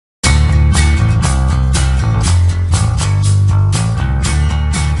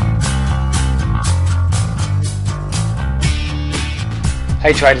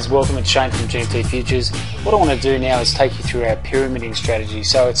Hey traders, welcome. It's Shane from GMTfutures. What I want to do now is take you through our pyramiding strategy.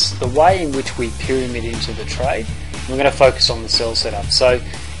 So it's the way in which we pyramid into the trade. We're going to focus on the sell setup. So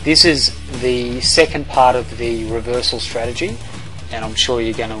this is the second part of the reversal strategy, and I'm sure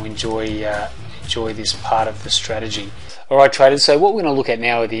you're going to enjoy this part of the strategy. Alright traders, so what we're going to look at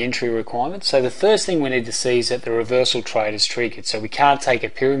now are the entry requirements. So the first thing we need to see is that the reversal trade is triggered. So we can't take a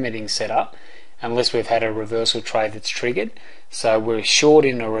pyramiding setup unless we've had a reversal trade that's triggered. So we're short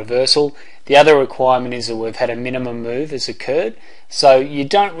in a reversal. The other requirement is that we've had a minimum move has occurred. So you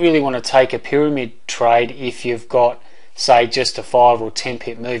don't really want to take a pyramid trade if you've got, say, just a 5 or 10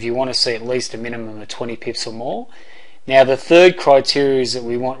 pip move. You want to see at least a minimum of 20 pips or more. Now the third criteria is that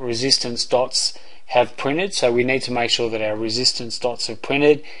we want resistance dots have printed. So we need to make sure that our resistance dots are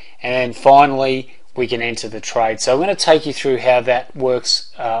printed. And then finally we can enter the trade. So I'm going to take you through how that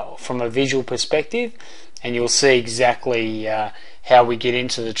works from a visual perspective, and you'll see exactly how we get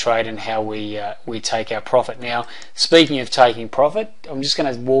into the trade and how we take our profit. Now, speaking of taking profit, I'm just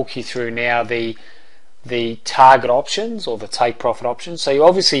going to walk you through now the target options or the take profit options. So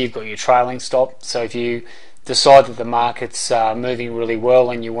obviously you've got your trailing stop. So if you decide that the market's moving really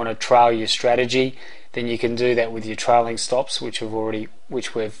well and you want to trail your strategy, then you can do that with your trailing stops, which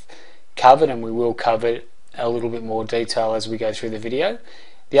we've covered, and we will cover a little bit more detail as we go through the video.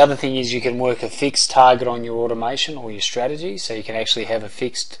 The other thing is you can work a fixed target on your automation or your strategy, so you can actually have a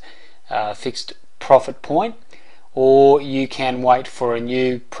fixed profit point, or you can wait for a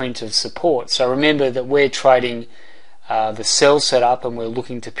new print of support. So remember that we're trading the sell setup and we're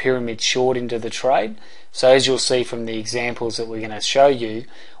looking to pyramid short into the trade. So as you'll see from the examples that we're going to show you,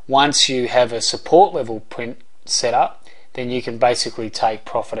 once you have a support level print set up, then you can basically take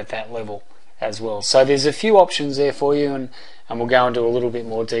profit at that level as well. So there's a few options there for you, and we'll go into a little bit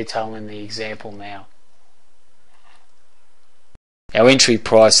more detail in the example now. Our entry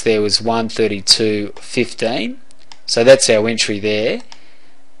price there was 132.15, so that's our entry there.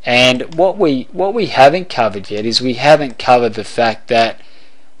 And what we haven't covered yet is we haven't covered the fact that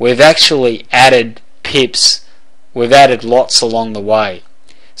we've actually added pips, we've added lots along the way.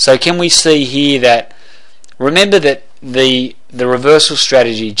 So can we see here that, remember that the reversal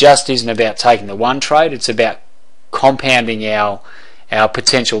strategy just isn't about taking the one trade, it's about compounding our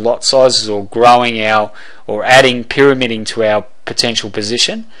potential lot sizes, or growing or adding pyramiding to our potential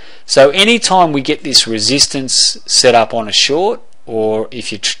position. So anytime we get this resistance set up on a short, or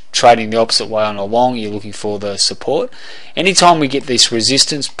if you're trading the opposite way on a long, you're looking for the support, anytime we get this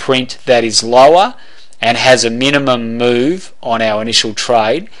resistance print that is lower and has a minimum move on our initial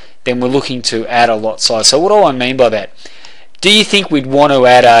trade, then we're looking to add a lot size. So what do I mean by that? Do you think we'd want to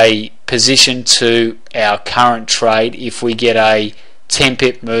add a position to our current trade if we get a 10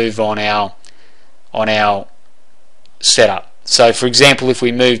 pip move on our setup? So for example, if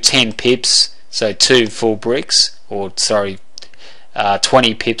we move 10 pips, so 2 full bricks, or sorry,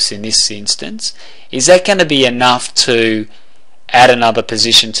 20 pips in this instance, is that going to be enough to add another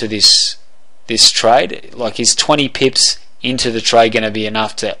position to this trade? Like, is 20 pips into the trade going to be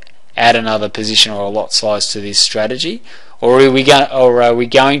enough to add another position or a lot size to this strategy? Or are we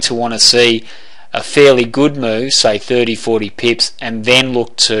going to want to see a fairly good move, say 30-40 pips, and then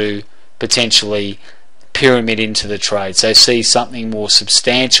look to potentially pyramid into the trade? So see something more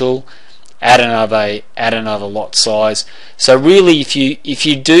substantial, add another lot size. So really, if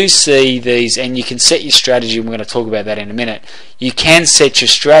you do see these, and you can set your strategy, and we're going to talk about that in a minute, you can set your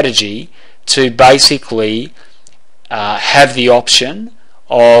strategy to basically have the option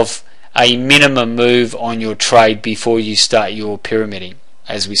of a minimum move on your trade before you start your pyramiding,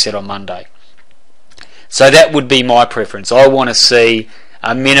 as we said on Monday. So that would be my preference. I want to see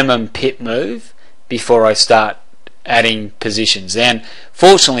a minimum pip move before I start adding positions. And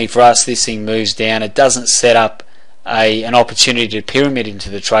fortunately for us, this thing moves down. It doesn't set up an opportunity to pyramid into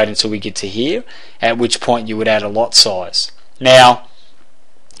the trade until we get to here, at which point you would add a lot size. Now,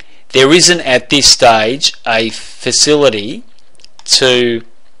 there isn't at this stage a facility to,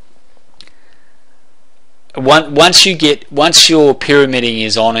 once your pyramiding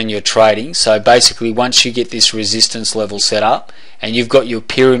is on and you're trading, so basically once you get this resistance level set up and you've got your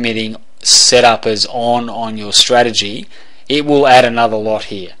pyramiding set up as on your strategy, it will add another lot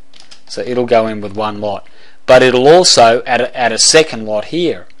here. So it'll go in with one lot, but it'll also add a second lot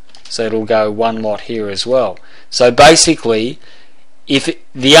here, so it'll go one lot here as well. So basically,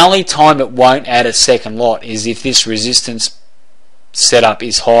 the only time it won't add a second lot is if this resistance setup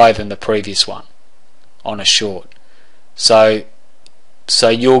is higher than the previous one on a short. So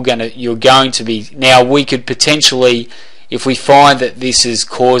you're going to be, now we could potentially, if we find that this is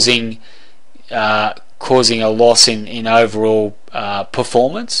causing causing a loss in overall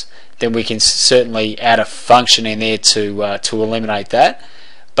performance, then we can certainly add a function in there to eliminate that.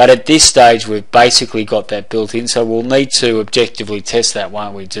 But at this stage we've basically got that built in, so we'll need to objectively test that,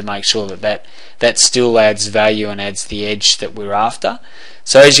 won't we, to make sure that still adds value and adds the edge that we're after.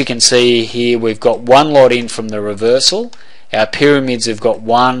 So as you can see here, we've got one lot in from the reversal. Our pyramids have got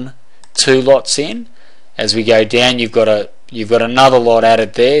 1, 2 lots in. As we go down, you've got another lot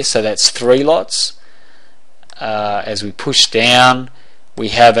added there, so that's 3 lots. As we push down, we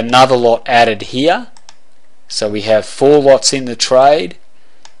have another lot added here, so we have 4 lots in the trade.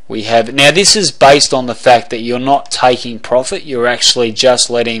 Now this is based on the fact that you're not taking profit, you're actually just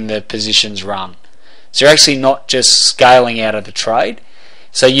letting the positions run. So you're actually not just scaling out of the trade.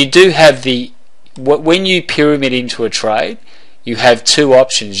 So you do have when you pyramid into a trade, you have 2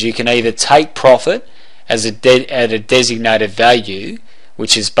 options. You can either take profit at a designated value,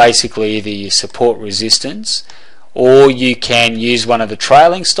 which is basically either your support resistance, or you can use one of the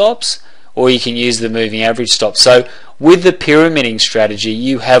trailing stops, or you can use the moving average stop. So with the pyramiding strategy,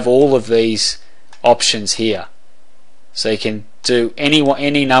 you have all of these options here. So you can do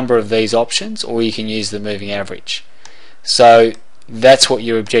any number of these options, or you can use the moving average. So that's what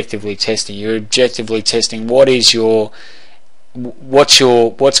you're objectively testing. You're objectively testing what's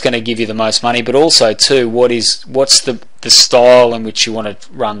going to give you the most money, but also too what's the style in which you want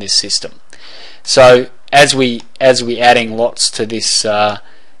to run this system. So as we adding lots to this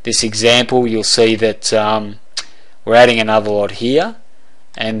this example, you'll see that we're adding another lot here,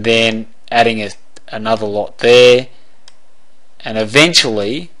 and then adding another lot there, and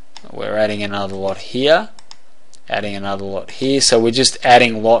eventually we're adding another lot here, adding another lot here. So we're just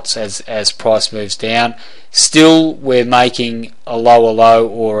adding lots as price moves down. Still we're making a lower low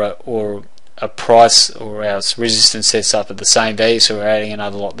or a price, or our resistance sets up at the same value, so we're adding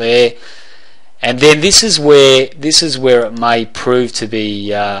another lot there. And then this is where it may prove to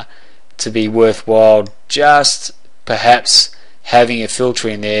be worthwhile, just perhaps having a filter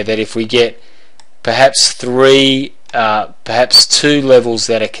in there, that if we get perhaps 2 levels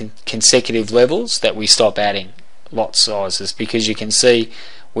that are consecutive levels, that we stop adding lot sizes, because you can see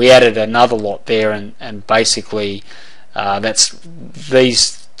we added another lot there, and basically that's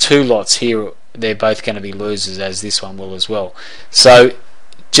these 2 lots here, they're both going to be losers, as this one will as well. So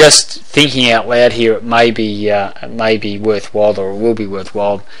just thinking out loud here, it may be worthwhile, or it will be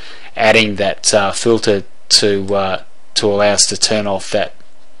worthwhile, adding that filter to allow us to turn off that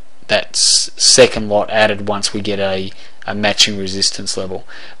second lot added once we get a matching resistance level.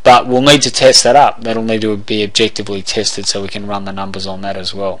 But we'll need to test that up. That'll need to be objectively tested, so we can run the numbers on that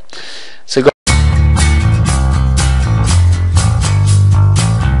as well. So